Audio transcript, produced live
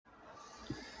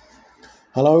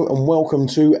Hello and welcome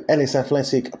to Ellis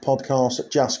Athletic Podcast,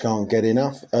 Just Can't Get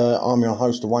Enough. I'm your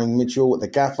host, Wayne Mitchell, the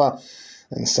gaffer,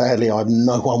 and sadly I have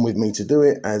no one with me to do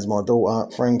it as my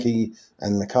daughter Frankie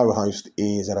and the co-host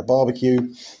is at a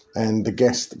barbecue and the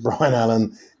guest, Brian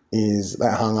Allen, is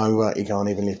that hungover he can't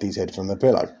even lift his head from the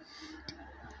pillow.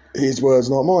 His words,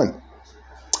 not mine.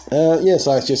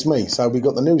 So it's just me. So we've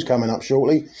got the news coming up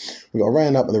shortly. We've got a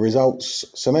roundup of the results,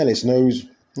 some Ellis news,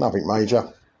 nothing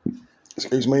major.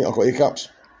 Excuse me, I've got hiccups.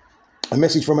 A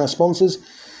message from our sponsors.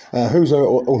 Whose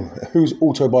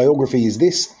autobiography is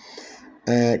this?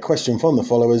 Question from the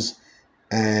followers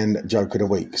and joke of the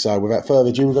week. So without further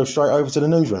ado, we'll go straight over to the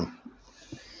newsroom.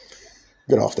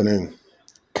 Good afternoon.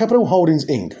 Capital Holdings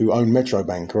Inc., who own Metro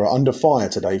Bank, are under fire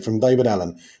today from David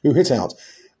Allen, who hit out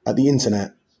at the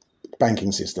internet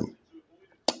banking system.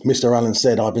 Mr. Allen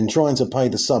said, "I've been trying to pay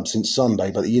the sub since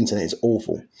Sunday, but the internet is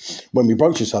awful." When we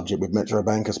broached the subject with Metro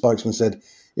Bank, a spokesman said,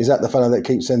 "Is that the fellow that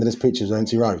keeps sending us pictures of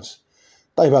empty roads?"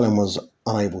 Dave Allen was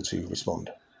unable to respond.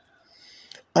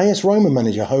 AS Roma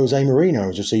manager Jose Mourinho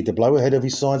has received a blow ahead of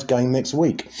his side's game next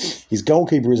week. His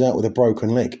goalkeeper is out with a broken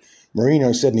leg.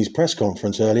 Mourinho said in his press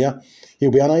conference earlier, he'll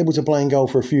be unable to play in goal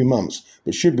for a few months,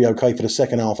 but should be okay for the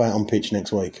second half out on pitch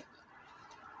next week.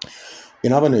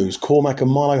 In other news, Cormac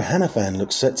and Milo Hanifan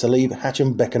look set to leave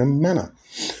Hatcham Beckenham Manor.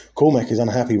 Cormac is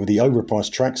unhappy with the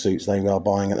overpriced tracksuits they are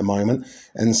buying at the moment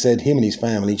and said him and his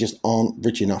family just aren't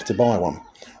rich enough to buy one.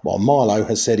 While Milo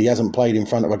has said he hasn't played in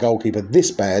front of a goalkeeper this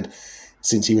bad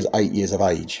since he was 8 years of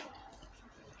age.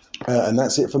 And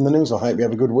that's it from the news. I hope you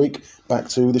have a good week. Back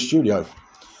to the studio.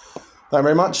 Thank you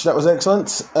very much. That was excellent.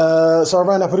 So I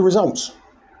ran up with the results.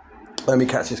 Let me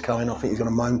catch this coming. I think he's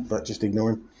going to moan, but just ignore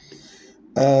him.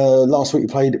 Last week we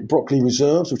played Brockley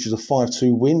Reserves, which was a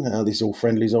 5-2 win. These are all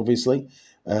friendlies, obviously.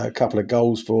 A couple of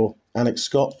goals for Alex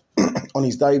Scott on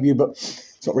his debut, but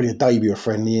it's not really a debut of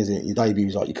friendly, is it? Your debut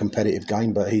is like your competitive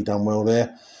game, but he done well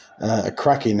there. A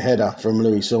cracking header from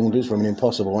Louis Saunders from an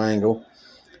impossible angle.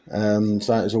 So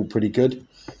that was all pretty good.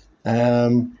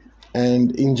 And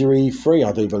injury-free,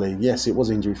 I do believe. Yes, it was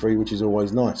injury-free, which is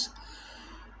always nice.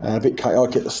 A bit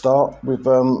chaotic at the start with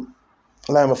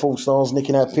Lambert Full Stars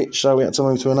nicking our pitch, so we had to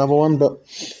move to another one, but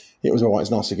it was all right. It's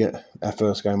nice to get our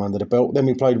first game under the belt. Then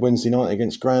we played Wednesday night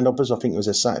against Grandhoppers. I think it was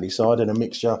a Saturday side and a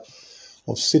mixture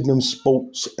of Sydenham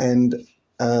Sports and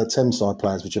Thameside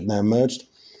players, which have now merged.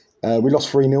 We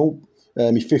lost 3-0. My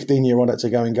 15-year-old had to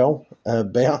go in goal.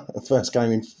 Bear, first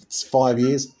game in 5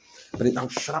 years.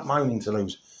 But shut up moaning to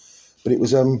lose. But it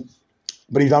was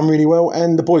But he done really well,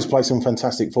 and the boys played some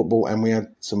fantastic football, and we had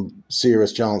some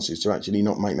serious chances to actually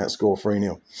not make that score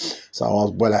 3-0. So I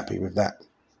was well happy with that.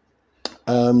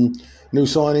 New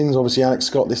signings, obviously Alex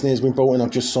Scott this year has been brought in.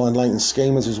 I've just signed Leighton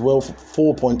Schemers as well for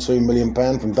 £4.2 million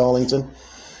from Darlington.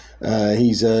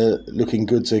 He's looking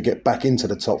good to get back into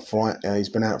the top flight. He's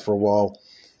been out for a while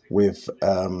with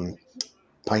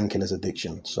painkillers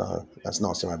addiction, so that's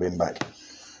nice to have him back.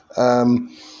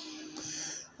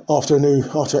 After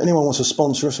anyone wants to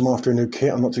sponsor us, I'm after a new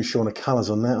kit. I'm not too sure on the colours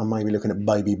on that. I'm maybe looking at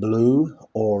baby blue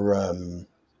or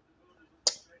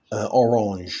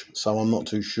orange. So I'm not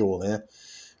too sure there.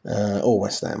 Or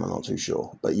West Ham, I'm not too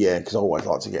sure. But yeah, because I always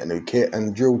like to get a new kit.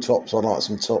 And drill tops, I'd like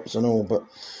some tops and all, but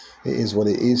it is what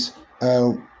it is.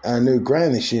 Our new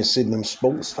ground this year, Sydenham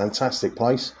Sports, fantastic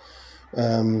place.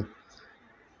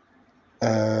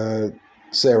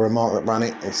 Sarah and Mark that run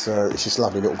it. It's just a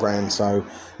lovely little ground, so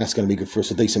that's going to be good for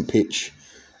us. A decent pitch.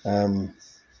 So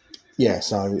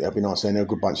it'll be nice. They're a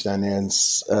good bunch down there, and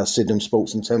Sydenham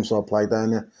Sports and Thameside play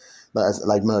down there.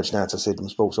 They've merged now to Sydenham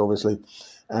Sports, obviously.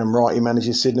 And Wrighty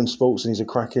manages Sydenham Sports, and he's a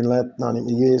cracking lad, known him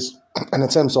for years. And the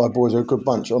Thameside boys are a good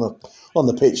bunch. On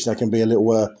the pitch, they can be a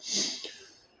little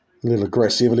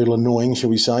aggressive, a little annoying, shall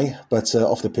we say. But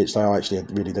off the pitch, they are actually a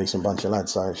really decent bunch of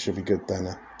lads, so it should be good down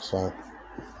there. So.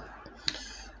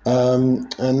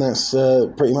 And that's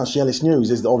pretty much the Ellis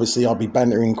news. Obviously, I'll be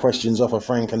bantering questions off of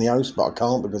Frank and the host, but I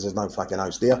can't because there's no fucking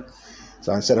host here.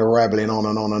 So instead of rambling on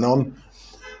and on and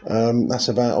on, that's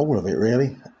about all of it,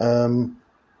 really.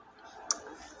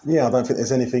 I don't think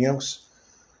there's anything else.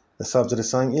 The subs are the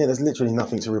same. Yeah, there's literally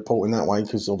nothing to report in that way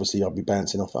because obviously I'll be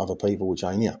bouncing off other people, which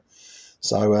ain't here.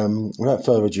 So without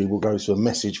further ado, we'll go to a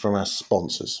message from our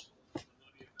sponsors.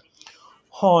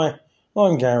 Hi,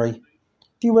 I'm Gary.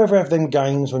 Do you ever have them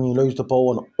games when you lose the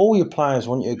ball and all your players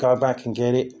want you to go back and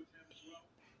get it?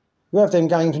 You have them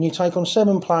games when you take on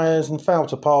 7 players and fail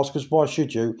to pass because why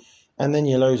should you? And then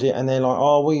you lose it and they're like,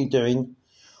 oh, what are you doing?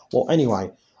 Well, anyway,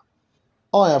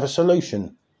 I have a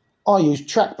solution. I use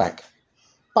TrackBack.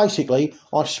 Basically,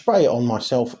 I spray it on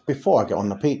myself before I get on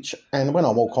the pitch, and when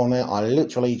I walk on there, I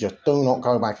literally just do not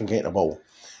go back and get the ball.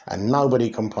 And nobody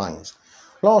complains.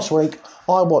 Last week,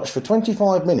 I watched for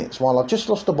 25 minutes while I just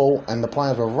lost the ball and the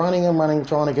players were running and running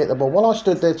trying to get the ball while I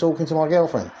stood there talking to my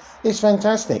girlfriend. It's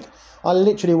fantastic. I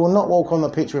literally will not walk on the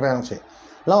pitch without it.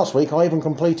 Last week, I even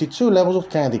completed 2 levels of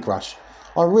Candy Crush.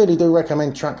 I really do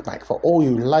recommend Trackback for all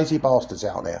you lazy bastards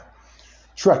out there.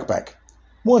 Trackback.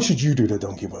 Why should you do the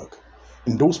donkey work?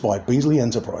 Endorsed by Beasley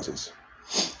Enterprises.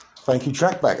 Thank you,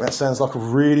 Trackback. That sounds like a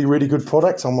really, really good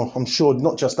product. I'm sure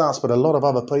not just us, but a lot of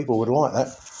other people would like that.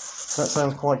 That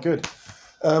sounds quite good.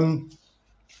 I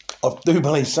do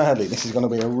believe, sadly, this is going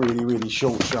to be a really, really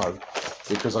short show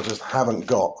because I just haven't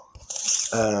got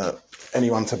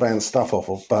anyone to bounce stuff off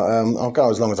of. But I'll go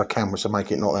as long as I can, which will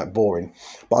make it not that boring.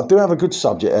 But I do have a good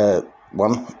subject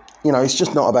one. You know, it's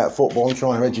just not about football. I'm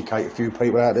trying to educate a few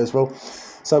people out there as well.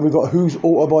 So we've got Whose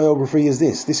Autobiography Is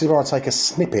This? This is where I take a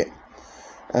snippet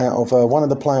out of one of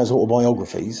the players'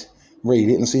 autobiographies, read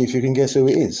it and see if you can guess who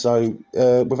it is. So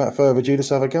without further ado, let's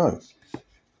have a go.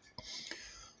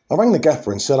 I rang the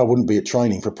gaffer and said I wouldn't be at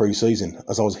training for pre-season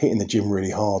as I was hitting the gym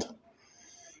really hard.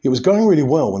 It was going really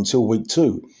well until week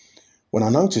 2 when I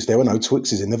noticed there were no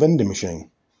Twixes in the vending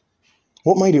machine.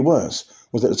 What made it worse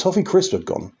was that the toffee crisp had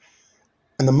gone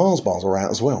and the Mars bars were out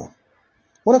as well.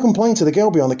 When I complained to the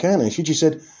girl behind the counter, she just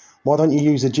said, "Why don't you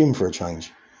use the gym for a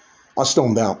change?" I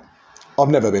stormed out. I've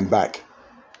never been back.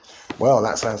 Well,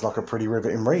 that sounds like a pretty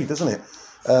riveting read, doesn't it?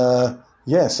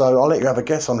 Yeah, so I'll let you have a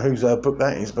guess on whose book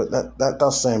that is, but that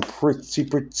does sound pretty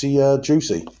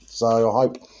juicy. So I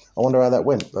wonder how that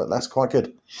went, but that's quite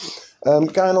good.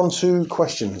 Going on to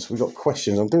questions. We've got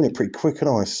questions. I'm doing it pretty quick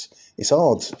and nice. It's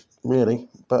hard, really,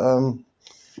 but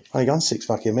only gone 6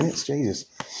 fucking minutes, Jesus.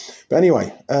 But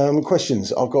anyway,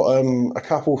 questions. I've got a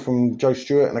couple from Joe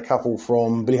Stewart and a couple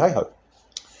from Billy Hayhoe.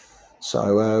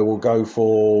 So we'll go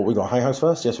for... We got Hayhoe's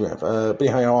first? Yes, we have. Billy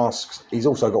Hayhoe asks... He's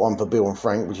also got one for Bill and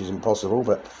Frank, which is impossible,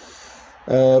 but...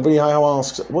 Billy Hayhoe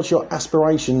asks, what's your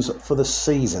aspirations for the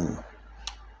season?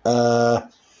 Do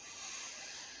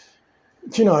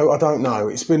you know, I don't know.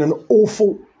 It's been an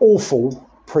awful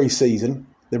pre-season.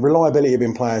 The reliability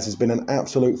of players has been an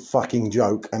absolute fucking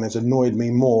joke and has annoyed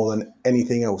me more than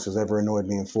anything else has ever annoyed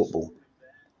me in football.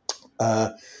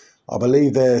 I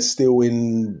believe they're still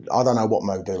in, I don't know what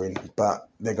mode they're in, but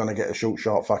they're going to get a short,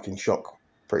 sharp fucking shock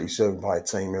pretty soon by a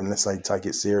team unless they take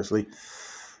it seriously.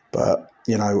 But,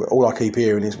 you know, all I keep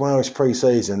hearing is, well, it's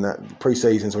pre-season. That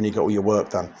pre-season's when you got all your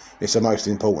work done. It's the most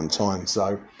important time.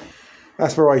 So,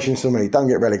 aspirations for me, don't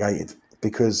get relegated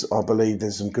because I believe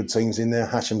there's some good teams in there.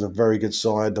 Hasham's a very good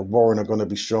side. The Warren are going to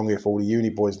be strong if all the uni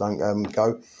boys don't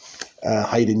go.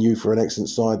 Hayden Youth are an excellent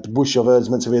side. The Bush, I've heard, is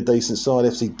meant to be a decent side.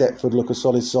 FC Deptford look a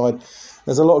solid side.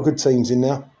 There's a lot of good teams in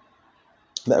there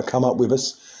that have come up with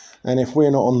us. And if we're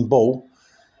not on ball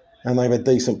and they've had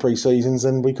decent pre-seasons,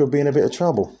 then we could be in a bit of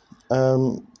trouble.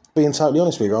 Being totally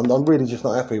honest with you, I'm really just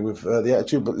not happy with the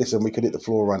attitude. But listen, we could hit the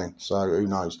floor running. So who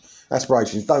knows?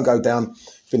 Aspirations, don't go down,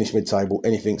 finish mid-table.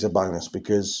 Anything's a bonus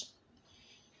because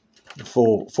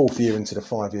fourth year into the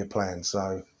 5-year plan.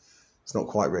 So... it's not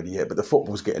quite ready yet, but the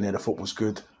football's getting there. The football's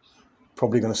good.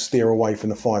 Probably going to steer away from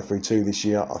the 5-3-2 this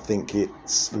year. I think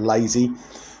it's lazy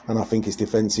and I think it's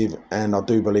defensive. And I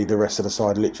do believe the rest of the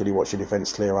side literally watch your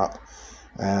defence clear up.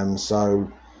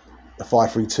 So the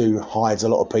 5-3-2 hides a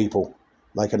lot of people.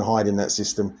 They can hide in that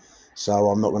system.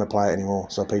 So I'm not going to play it anymore.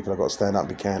 So people have got to stand up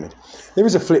and be counted. There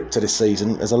is a flip to this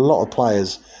season. There's a lot of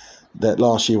players that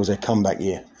last year was their comeback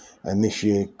year. And this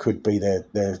year could be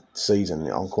their season.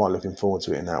 I'm quite looking forward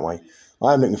to it in that way.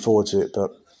 I am looking forward to it,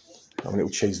 but I'm a little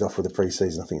cheesed off with the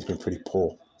pre-season. I think it's been pretty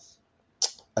poor.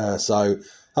 So,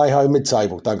 hey-ho,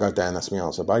 mid-table. Don't go down. That's my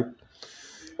answer, babe.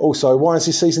 Also, why is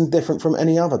this season different from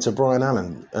any other to Brian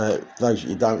Allen? Those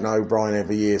you don't know, Brian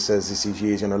every year says this is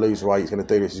year, he's going to lose weight, he's going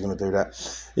to do this, he's going to do that.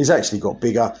 He's actually got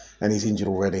bigger and he's injured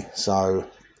already. So,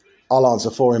 I'll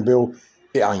answer for him, Bill.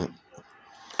 It ain't.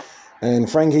 And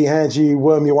Frankie, how do you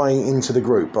worm your way into the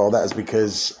group? Well, that is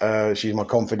because she's my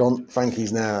confidant.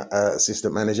 Frankie's now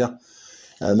assistant manager.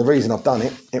 And the reason I've done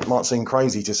it, it might seem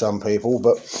crazy to some people,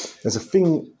 but there's a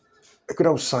good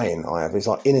old saying I have, it's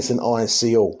like innocent eyes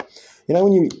see all. You know,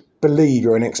 when you believe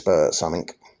you're an expert at something,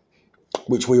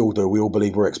 which we all do, we all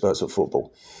believe we're experts at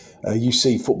football. You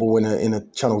see football in a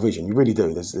channel vision. You really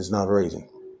do. There's no other reason.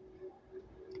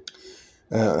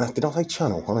 Did I say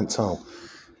channel? I meant tunnel.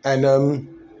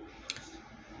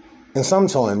 And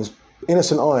sometimes,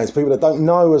 innocent eyes, people that don't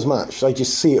know as much, they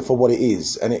just see it for what it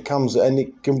is, and it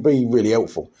can be really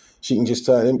helpful. She can just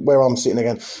turn, where I'm sitting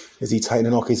again, is he taking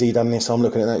a knock, is he done this, I'm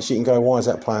looking at that, she can go, why is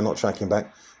that player not tracking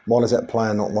back? Why does that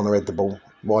player not want to head the ball?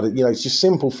 It's just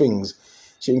simple things.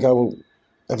 She can go, well,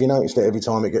 have you noticed that every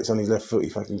time it gets on his left foot, he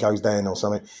fucking goes down or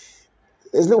something?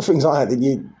 There's little things like that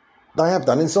you They have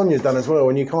done, and Sonia's done as well,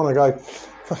 and you kind of go,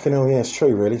 fucking hell, yeah, it's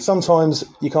true, really. Sometimes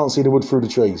you can't see the wood through the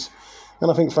trees.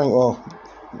 And I think Frank,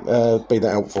 be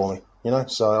that out for me, you know?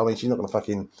 So, I mean, she's not going to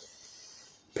fucking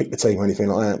pick the team or anything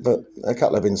like that, but a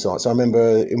couple of insights. I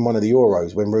remember in one of the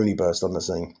Euros when Rooney burst on the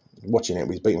scene, watching it,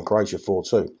 we was beating Croatia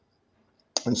 4-2.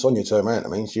 And Sonia turned around to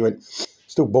me and she went,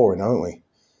 still boring, aren't we?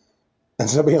 And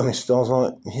to be honest, I was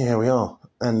like, yeah, we are.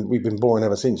 And we've been boring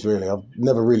ever since, really. I've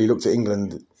never really looked at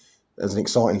England as an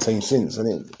exciting team since.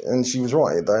 And she was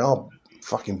right, they are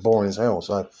fucking boring as hell.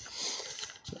 So,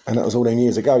 and that was all them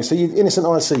years ago. So you innocent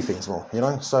eyes see things more, you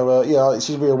know. So yeah,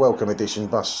 she'd be a welcome addition.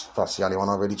 Plus the only one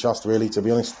I really trust, really, to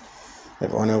be honest.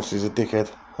 Everyone else is a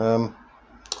dickhead.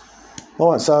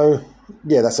 All right, so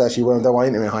yeah, that's actually wormed our way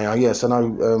into it. Hey, yeah, so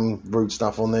no rude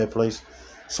stuff on there, please.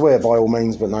 Swear by all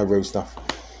means, but no rude stuff.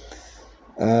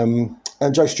 And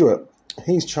Joe Stewart,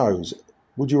 he's chose.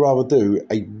 Would you rather do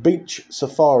a beach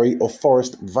safari or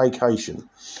forest vacation?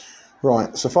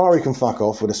 Right, safari can fuck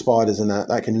off with the spiders and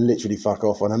that can literally fuck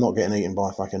off, and I'm not getting eaten by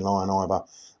a fucking lion either.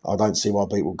 I don't see why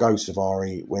people go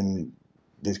safari when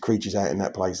there's creatures out in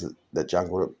that place, that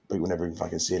jungle that people never even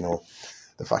fucking seen, or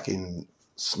the fucking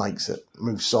snakes that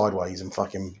move sideways and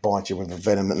fucking bite you with a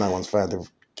venom that no one's found a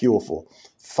cure for.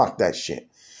 Fuck that shit.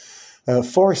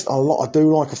 Forest, I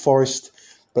do like a forest,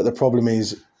 but the problem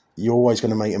is you're always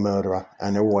going to meet a murderer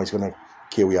and they're always going to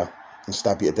kill you and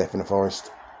stab you to death in the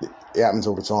forest. It happens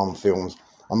all the time in films.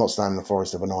 I'm not staying in the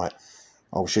forest overnight.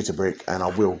 I'll shoot a brick and I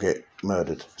will get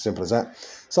murdered. Simple as that.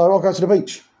 So I'll go to the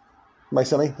beach,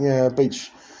 basically. Yeah, beach.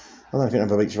 I don't think I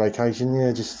have a beach vacation.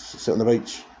 Yeah, just sit on the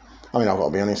beach. I mean, I've got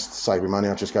to be honest, saving money,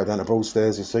 I'll just go down to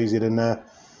Broadstairs. It's easier than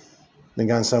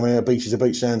going somewhere. A beach is a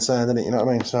beach, sand, isn't it? You know what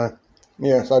I mean? So,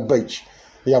 yeah, so beach.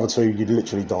 The other two, you'd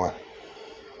literally die.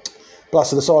 Plus,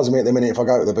 to the size of me at the minute, if I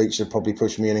go to the beach, they'd probably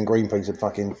push me in and Greenpeace would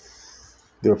fucking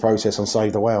do a process on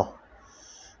Save the Whale.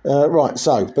 Right,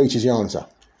 so, beach is the answer.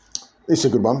 This is a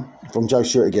good one, from Joe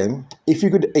Stewart again. If you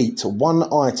could eat one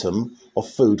item of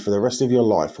food for the rest of your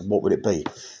life, what would it be?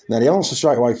 Now, the answer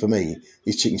straight away for me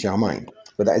is chicken chow mein.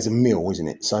 But that is a meal, isn't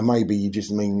it? So maybe you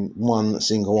just mean one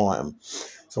single item.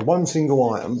 So one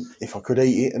single item, if I could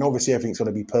eat it, and obviously everything's got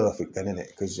to be perfect then, isn't it?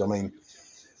 Because, I mean,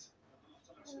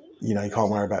 you know, you can't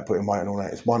worry about putting weight and all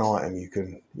that. It's one item you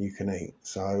can eat.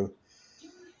 So,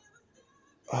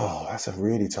 that's a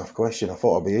really tough question. I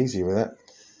thought I'd be easier with that.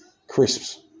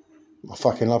 Crisps. I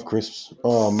fucking love crisps.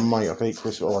 Oh, mate, I can eat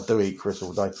crisps. Oh, I do eat crisps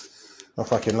all day. I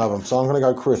fucking love them. So I'm going to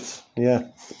go crisps. Yeah.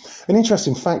 An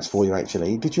interesting fact for you,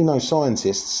 actually. Did you know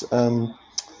scientists, I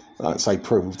don't say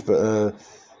proved, but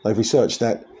they've researched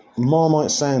that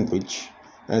Marmite sandwich,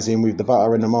 as in with the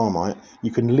butter and the Marmite,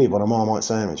 you can live on a Marmite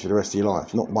sandwich for the rest of your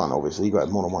life. Not one, obviously. You've got to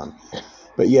have more than one.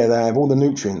 But yeah, they have all the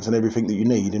nutrients and everything that you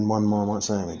need in one Marmite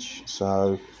sandwich.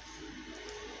 So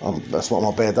that's what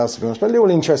my bear does, to be honest. But a little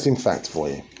interesting fact for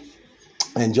you.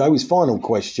 And Joey's final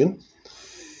question.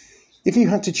 If you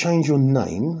had to change your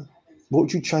name, what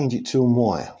would you change it to and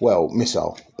why? Well,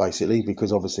 Missile, basically,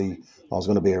 because obviously I was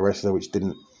going to be a wrestler, which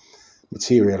didn't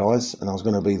materialise, and I was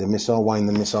going to be the Missile, Wayne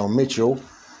the Missile Mitchell.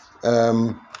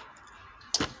 And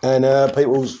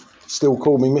people still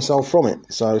call me Missile from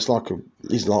it. So it's like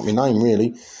my name,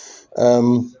 really.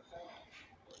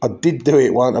 I did do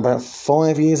it about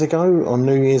 5 years ago on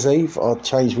New Year's Eve. I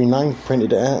changed my name,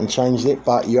 printed it out and changed it,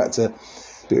 but you had to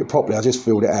do it properly. I just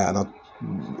filled it out and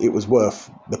it was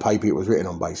worth the paper it was written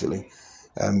on, basically.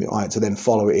 I had to then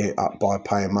follow it up by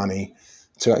paying money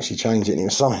to actually change it, and it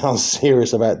was something I was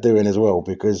serious about doing as well,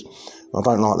 because I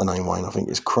don't like the name Wayne. I think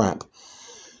it's crap.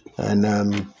 And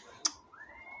I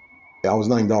was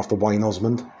named after Wayne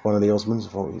Osmond, one of the Osmonds,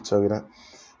 if I could tell you that.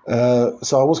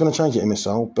 So I was going to change it to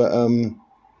Missile, but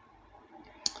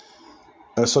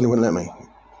Sonny wouldn't let me.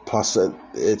 Plus,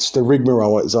 it's the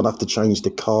rigmarole, I'd have to change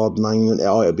the card name.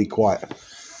 It'd be quite...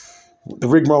 The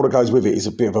rigmarole that goes with it is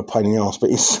a bit of a pain in the arse,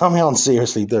 but it's something I'd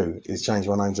seriously do, is change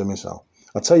my name to Missile.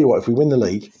 I'll tell you what, if we win the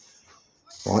league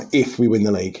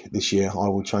this year, I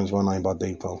will change my name by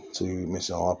default to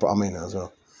Missile. I mean that as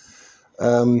well.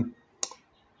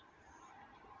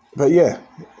 But yeah,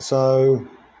 so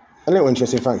a little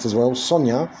interesting fact as well.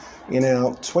 Sonia, in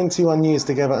our 21 years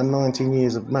together and 19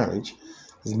 years of marriage,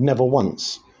 has never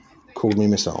once called me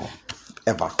Missile.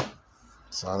 Ever.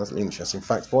 So that's an interesting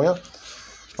fact for you.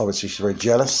 Obviously, she's very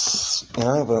jealous,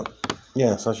 but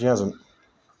yeah, so she hasn't.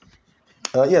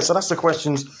 So that's the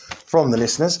questions from the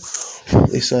listeners.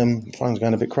 This phone's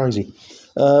going a bit crazy.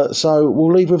 So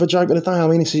we'll leave with a joke of the day. I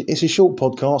mean, it's a short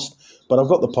podcast, but I've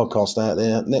got the podcast out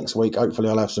there. Next week, hopefully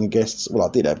I'll have some guests. Well,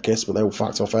 I did have guests, but they all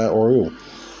fucked off out or ill.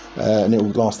 And it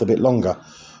will last a bit longer.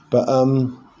 But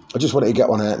I just wanted to get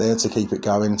one out there to keep it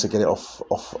going, to get it off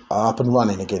up and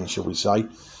running again, shall we say.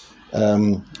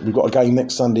 We've got a game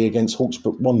next Sunday against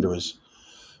Hawksbrook Wanderers,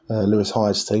 Lewis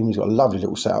Hyde's team. He's got a lovely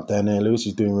little setup down there, Lewis.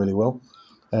 He's doing really well.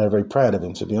 Very proud of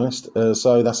him, to be honest.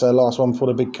 So that's our last one for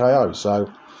the big KO. So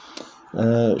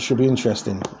it should be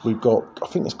interesting. We've got, I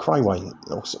think it's Crayway.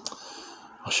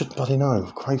 I should bloody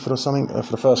know, Crayford or something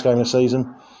for the first game of the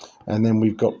season. And then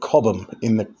we've got Cobham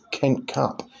in the Kent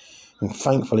Cup. And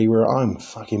thankfully we're at home.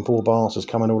 Fucking poor bastards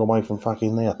coming all the way from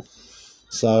fucking there.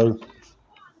 So,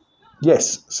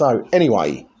 yes. So,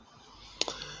 anyway.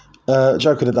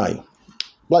 Joke of the day.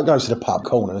 Bloke goes to the pub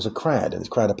corner. There's a crowd. And there's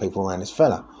a crowd of people around this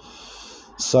fella.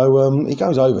 So, he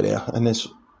goes over there. And there's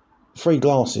 3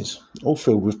 glasses. All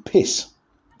filled with piss.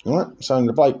 Alright? So,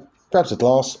 the bloke grabs a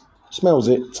glass. Smells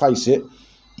it. Tastes it.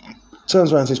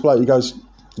 Turns around to this bloke. He goes,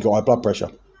 "You got high blood pressure."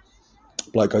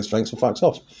 Bloke goes, "Thanks," and fucks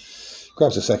off.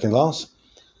 Grabs a second glass,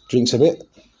 drinks a bit,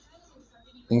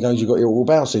 and goes, "You got irritable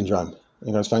bowel syndrome."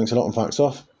 He goes, "Thanks a lot," and fucks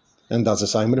off, and does the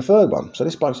same with the third one. So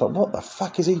this bloke's like, "What the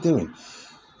fuck is he doing?"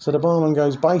 So the barman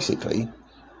goes, "Basically,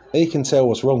 he can tell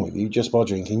what's wrong with you just by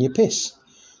drinking your piss."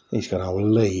 He's going, "Oh,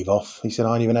 leave off." He said,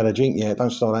 "I ain't even had a drink yet. Don't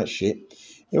start that shit."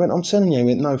 He went, "I'm telling you," he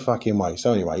went, "No fucking way."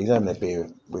 So anyway, he's having a beer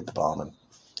with the barman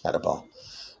at the bar,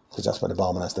 because that's where the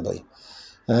barman has to be.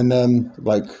 And the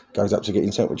bloke goes up to get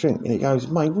himself a drink. And he goes,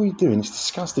 "Mate, what are you doing? It's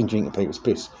disgusting drinking people's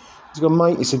piss." He's gone,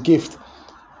 "Mate, it's a gift.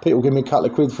 People give me a couple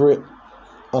of quid for it.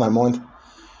 I don't mind."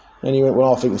 And he went,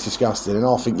 "Well, I think it's disgusting and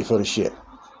I think you're full of shit."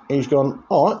 And he's gone,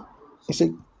 "All right." He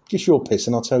said, "Just your piss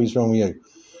and I'll tell you what's wrong with you."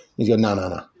 He's gone,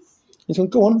 No. He's gone,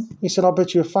 "Go on." He said, "I'll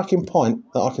bet you a fucking pint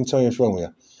that I can tell you what's wrong with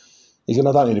you." He's gone,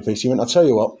 "I don't need a piss." He went, "I'll tell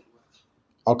you what.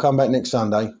 I'll come back next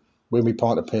Sunday with me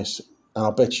pint of piss and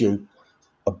I'll bet you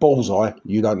a bullseye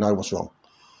you don't know what's wrong."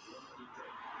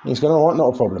 He's going, "All right,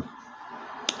 not a problem."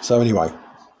 So anyway,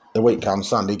 the week comes,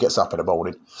 Sunday, gets up in the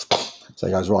morning. So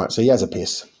he goes, right, so he has a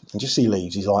piss. And just as he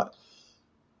leaves, he's like,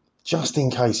 just in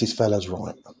case this fella's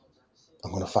right,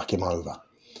 I'm going to fuck him over.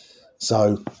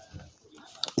 So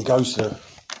he goes and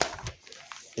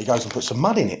puts some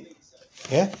mud in it.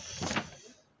 Yeah?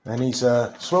 And he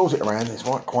swirls it around. It's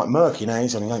quite murky now. He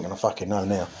ain't going to fucking know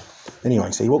now.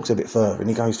 Anyway, so he walks a bit further and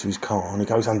he goes to his car and he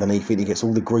goes underneath it and he gets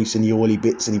all the grease and the oily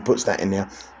bits and he puts that in there,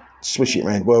 swish it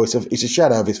around. Well, it's a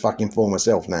shadow of his fucking former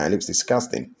self now. It looks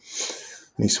disgusting.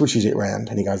 And he swishes it around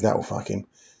and he goes, "That'll fuck him."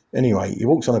 Anyway, he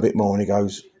walks on a bit more and he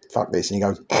goes, "Fuck this." And he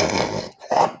goes,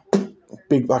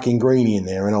 big fucking greenie in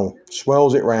there and all.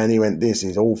 Swirls it round. He went, "This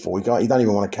is awful." He don't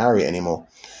even want to carry it anymore.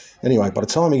 Anyway, by the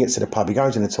time he gets to the pub, he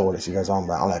goes in the toilets. He goes, "Oh,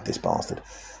 right, I'll have this bastard."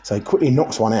 So he quickly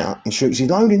knocks one out and shoots his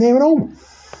load in there and all.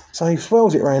 So he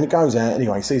swirls it around, it goes out.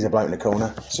 Anyway, sees a bloke in the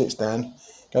corner, sits down,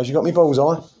 goes, "You got me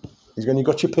bullseye?" He's going, "You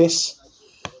got your piss?"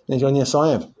 And he's going, "Yes,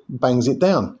 I have." Bangs it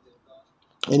down.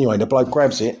 Anyway, the bloke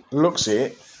grabs it, looks at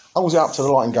it, holds it up to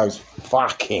the light and goes,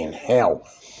 "Fucking hell."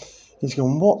 He's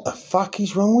going, "What the fuck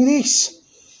is wrong with this?"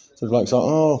 So the bloke's like,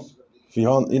 "Oh, if you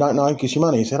don't know, give your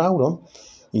money." He said, "Hold on."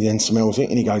 He then smells it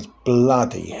and he goes,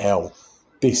 "Bloody hell,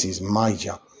 this is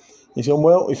major." He's gone,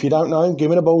 "Well, if you don't know, give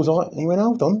me the bullseye." And he went,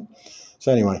 "Hold on."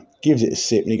 So anyway, gives it a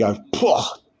sip and he goes,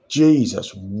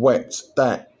 "Jesus wept,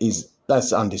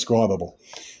 that's undescribable."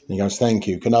 And he goes, "Thank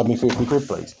you, can I have me 50 quid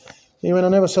please?" He went, "I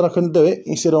never said I couldn't do it."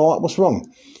 He said, "All right, what's wrong?"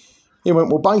 He went,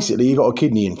 "Well, basically you got a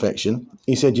kidney infection."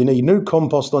 He said, "You need new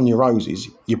compost on your roses,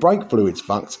 your brake fluid's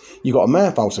fucked, you got a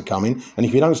mouth ulcer coming, and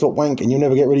if you don't stop wanking, you'll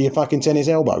never get rid of your fucking tennis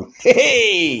elbow."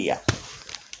 Hey!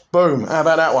 Boom, how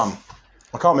about that one?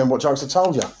 I can't remember what jokes I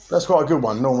told you. That's quite a good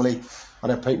one. Normally I'd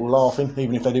have people laughing,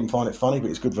 even if they didn't find it funny, but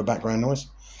it's good for background noise.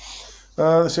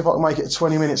 Let's see if I can make it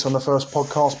 20 minutes on the first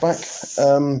podcast back.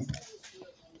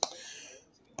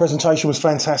 Presentation was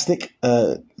fantastic.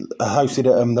 Hosted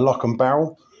at the Lock and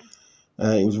Barrel.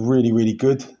 It was really, really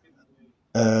good.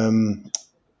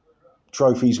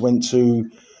 Trophies went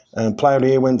to... Player of the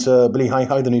Year went to Billy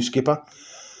Hayho, the new skipper.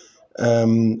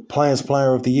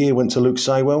 Player of the Year went to Luke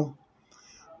Saywell.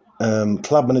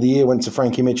 Clubman of the Year went to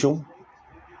Frankie Mitchell.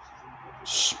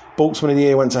 Sportsman of the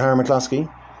Year went to Harry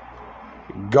McCluskey.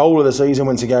 Goal of the season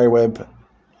went to Gary Webb.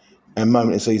 And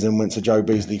moment of the season went to Joe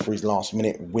Beasley for his last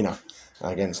minute winner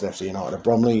against FC United at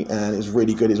Bromley. And it was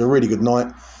really good. It was a really good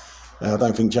night. I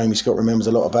don't think Jamie Scott remembers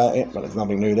a lot about it, but there's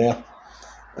nothing new there.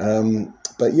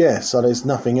 But yeah, so there's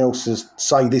nothing else to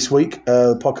say this week.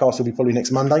 The podcast will be probably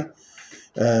next Monday.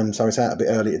 So it's out a bit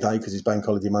early today because it's Bank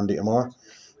Holiday Monday tomorrow.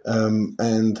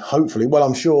 And hopefully, well,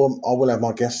 I'm sure I will have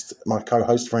my guest, my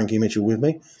co-host Frankie Mitchell with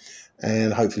me,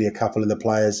 and hopefully a couple of the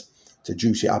players to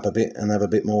juice it up a bit and have a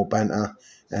bit more banter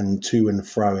and to and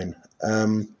fro-in.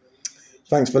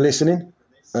 Thanks for listening.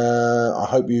 I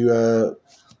hope you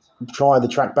try the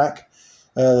Track Back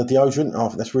deodorant. I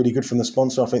think that's really good from the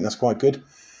sponsor. I think that's quite good.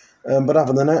 But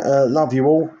other than that, love you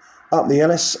all. Up the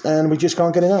Ellis, and we just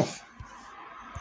can't get enough.